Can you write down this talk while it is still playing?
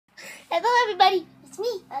Hello everybody, it's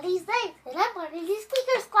me, Elise Life, and I'm part of the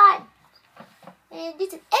Squeaker Squad. And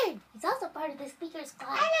this is Aaron, he's also part of the Squeaker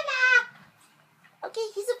Squad. Okay,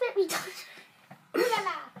 he's a bit retarded.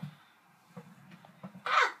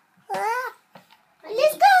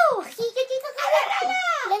 Let's go!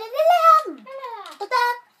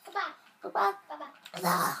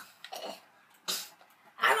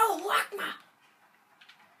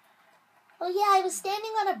 Oh yeah, I was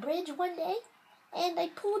standing on a bridge one day, and I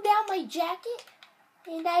pulled down my jacket,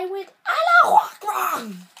 and I went, Allahu Akbar!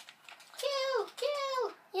 Kill!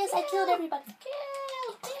 Yes, I killed everybody.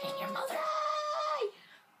 Including your mother.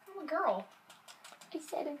 I'm a girl. I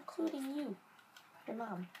said including you, your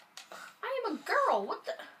mom. I am a girl. What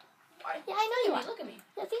the? Why? Yeah, I know you are. Look at me.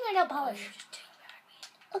 Your fingernail polish.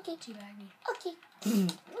 Oh, just teabag me. Okay. Teabag me.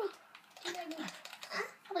 Okay. Teabag me.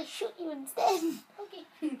 I'm gonna shoot you instead. Okay.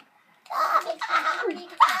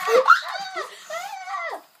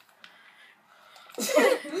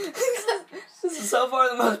 This is so far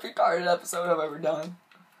the most retarded episode I've ever done.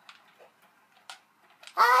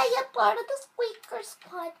 I am part of the Squeaker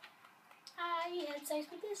Squad. I had sex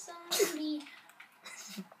with this zombie.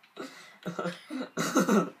 I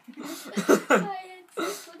had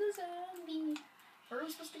sex with a zombie. Where are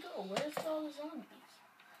we supposed to go? Where's all the zombies?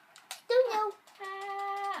 Don't know.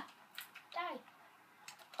 Die.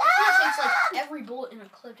 It takes like every bullet in a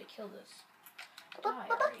clip to kill this. Die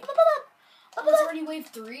already. Oh, it's already wave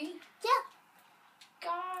 3? Yeah.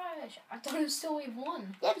 Gosh, I thought it was still wave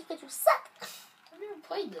 1. Yeah, because you suck. I've never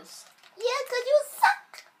played this. Yeah, because you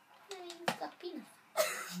suck. You suck penis.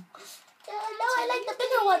 No, I like the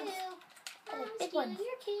bigger ones. I like big ones.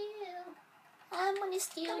 Your kill. I'm gonna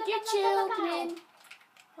steal your children.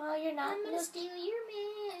 Oh, you're not. I'm gonna steal your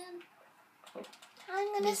man. I'm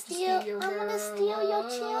gonna steal your children. I'm gonna steal your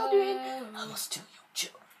children. I'm gonna steal your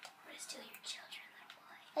children, little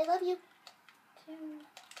boy. I love you. 2,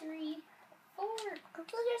 3, 4. Go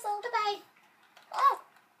kill yourself. Bye-bye. Oh,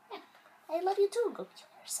 yeah. I love you too. Go kill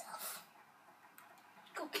yourself.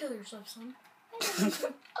 Go kill yourself, son.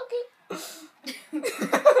 Okay.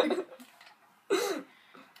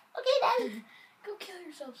 Okay, Daddy. Go kill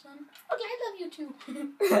yourself, son. Okay. I love you too.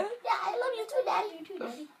 Yeah, I love you too, Daddy. You too,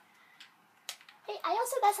 Daddy. Hey, I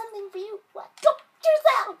also got something for you. What? Go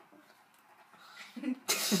yourself.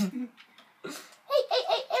 Hey,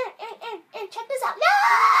 Aaron, check this out. No!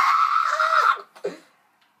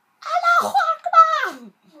 Allahu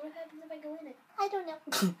Akbar! What happens if I go in it? I don't know.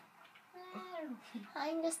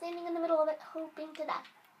 I'm just standing in the middle of it, hoping to die.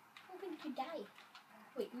 Hoping to die.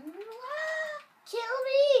 Wait. Kill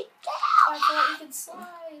me! I thought you could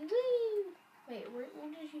slide. Woo! Wait, where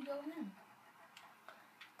did you go in?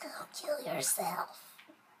 Go kill yourself.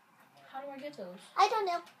 How do I get those? I don't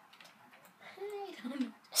know. I don't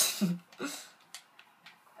know.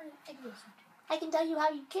 I can tell you how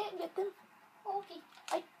you can't get them. Okay.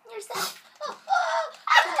 Like yourself. The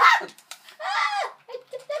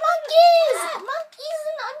Monkeys! Monkeys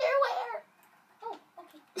in underwear! Oh,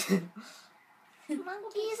 okay.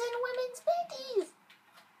 Monkeys in women's panties!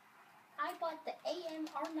 I bought the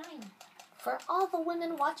AMR9. For all the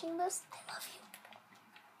women watching this, I love you.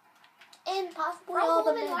 And possibly For all all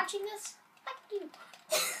the women men. watching this, fuck you.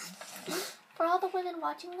 For all the women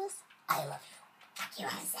watching this, I love you. Fuck you,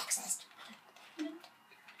 I'm sexist.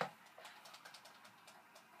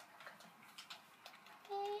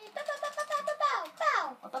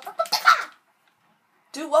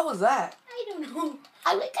 Dude, what was that? I don't know.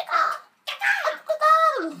 I went caca.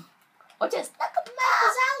 Watch this.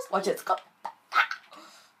 Watch it.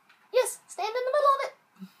 Yes, stand in the middle of it.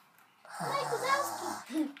 Mike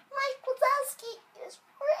Wazowski. Mike Wazowski is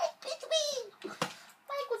right between.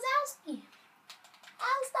 Mike Wazowski.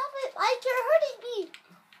 Ow, stop it. Mike, you're hurting me.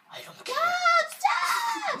 I don't care.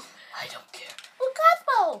 Stop! I don't care. Oh,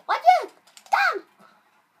 Cosmo, watch it. Down.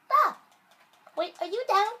 Stop. Wait, are you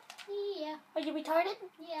down? Yeah. Are you retarded?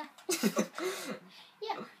 Yeah.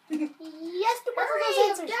 Yeah. Yes, to both of Hurry, those I'm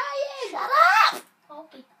answers. dying. Shut up!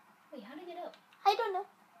 Okay. Wait, how to get up? I don't know.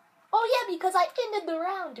 Oh yeah, because I ended the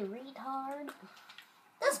round, retard.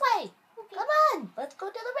 This way. Okay. Come on, let's go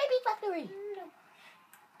to the raping factory. No.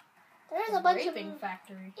 There's a bunch Raping of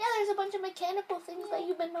factory. yeah, there's a bunch of mechanical things that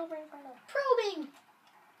you've been over in front of. Probing.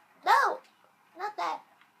 No, not that.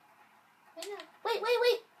 Why not? Wait.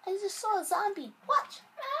 I just saw a zombie. Watch.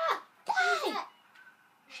 Die.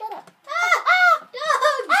 Shut up.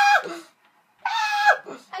 Dogs!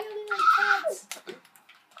 I only like cats.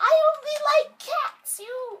 I only like cats,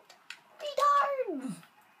 you retard.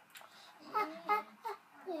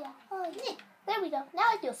 Yeah. Oh, yeah. There we go. Now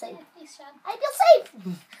I feel safe. Thanks, Sean. I feel safe.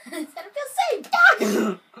 I said I feel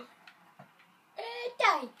safe.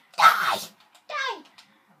 Die! Die.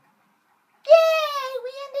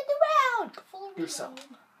 yourself.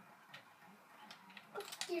 Go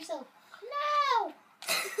kick yourself. No!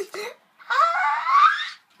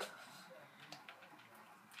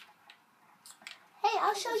 Hey,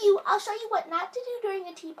 I'll show you what not to do during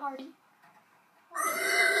a tea party.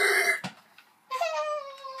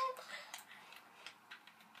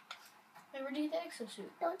 Never do the exosuit.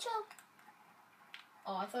 Don't choke.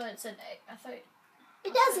 Oh, I thought it said. I thought.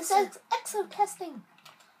 It does. It says exo testing.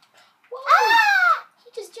 Whoa! Ah! He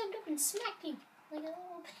just jumped up and smacked me like a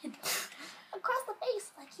little pin. Across the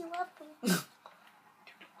face, like you love me.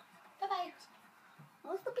 Bye bye.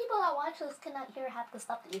 Most of the people that watch this cannot hear half the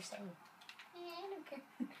stuff that you're saying. Yeah, I don't care.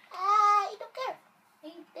 I don't care.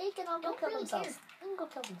 They can all go Don't kill really themselves. care. They can go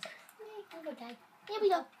kill themselves. Yeah, I'll go die. Here we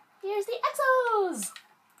go. Here's the exos.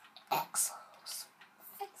 Exos.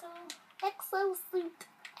 Exosuit.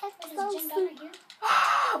 I just jumped Exosuit. over here.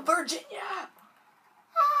 Ah, Virginia!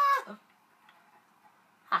 Ah.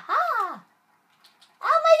 Ha-ha.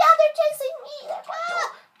 Oh my God, they're chasing me.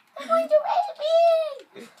 They're going to rape me.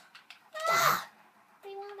 Ah.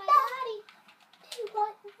 They want my Ah. body. They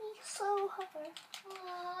want me so hard.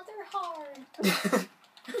 Aw, they're hard.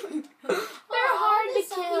 They're hard to this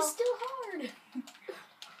kill. zombie's still hard.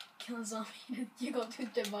 Kill a zombie. You go to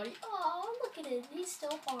their body. Oh, look at it. He's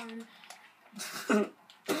still hard.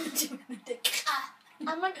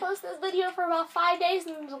 I'm going to post this video for about 5 days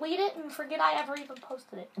and delete it and forget I ever even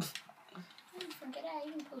posted it. Forget I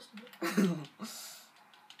even posted it.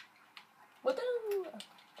 What the?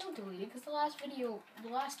 Don't delete it, because the last 3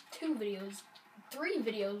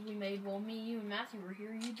 videos we made while me, you, and Matthew were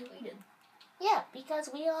here, you deleted. Yeah, because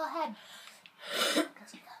we all had...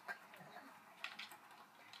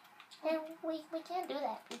 And we can't do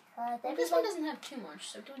that because Well, this one doesn't have too much,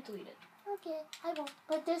 so don't delete it. Okay, I won't.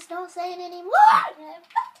 But just don't say it anymore.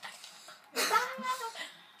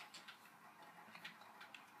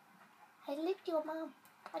 I licked your mom.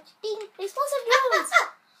 Explosive drones.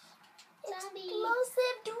 Zombie.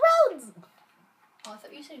 Explosive drones. Oh, I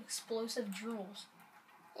thought you said explosive drools.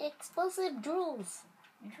 Explosive drools.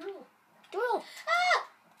 Drool. Drool.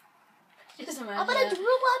 Just I'm imagine gonna that. drool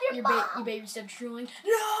on your mom. Your baby steps drooling.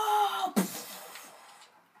 No!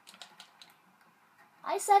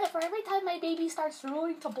 I said it for every time my baby starts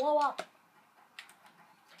drooling to blow up.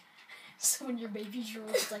 So when your baby drools,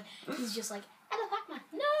 it's like, he's just like, I don't like my...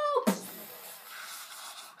 No!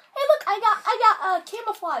 Hey, look, I got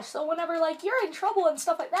camouflage. So whenever like you're in trouble and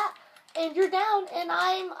stuff like that, and you're down, and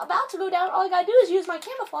I'm about to go down, all I gotta do is use my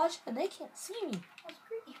camouflage, and they can't see me. That's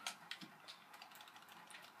pretty.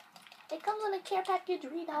 It comes in a care package,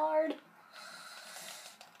 retard.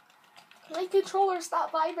 My controller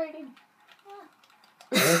stopped vibrating.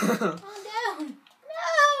 Calm down.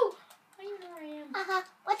 No! I don't know where I am.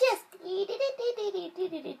 Watch this.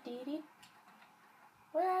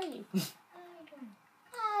 Where are you? I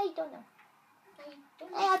don't know. Hey,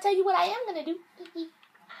 I'll tell you what I am gonna do. Ooh,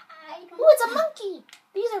 it's a monkey.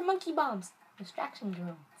 These are monkey bombs. Distraction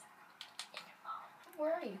drones.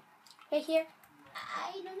 Where are you? Right here.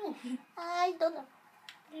 I don't know. I don't know.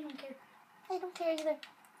 I don't care. I don't care either.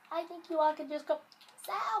 I think you all can just go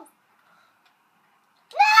south.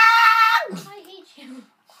 No! I hate you.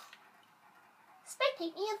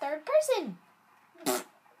 Spectate me in third person.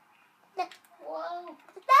 Whoa.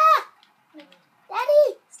 Stop!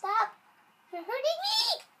 Daddy, stop. You're hurting me.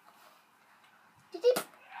 Did you?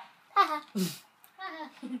 Haha.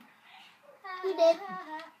 You did.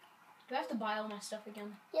 Do I have to buy all my stuff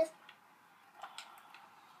again? Yes.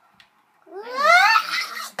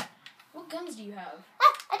 What guns do you have?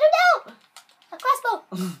 I don't know. A crossbow.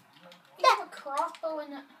 You have a crossbow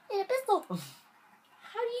and a pistol.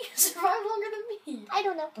 How do you survive longer than me? I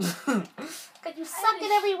don't know. Because you suck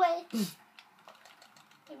in every way.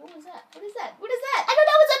 Hey, what was that? What is that? What is that? I don't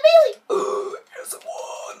know. It's a Bailey. Here's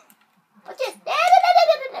one. What's this?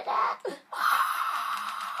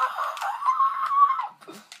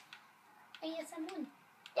 Hey, yes, I'm one.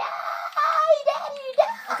 Daddy,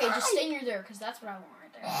 die. Okay, just stay near there, because that's what I want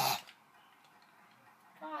right there.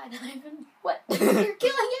 God, Ivan. What? You're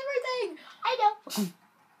killing everything! I know.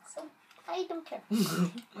 So, I don't care.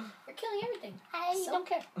 you're killing everything. I don't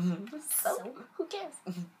care. So, who cares?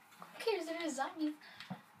 Who cares? They're just zombies.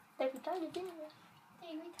 They're retarded anyway.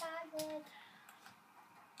 They're retarded.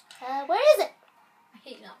 Where is it? I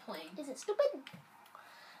hate not playing. Is it stupid?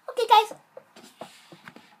 Okay, guys.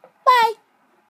 Bye.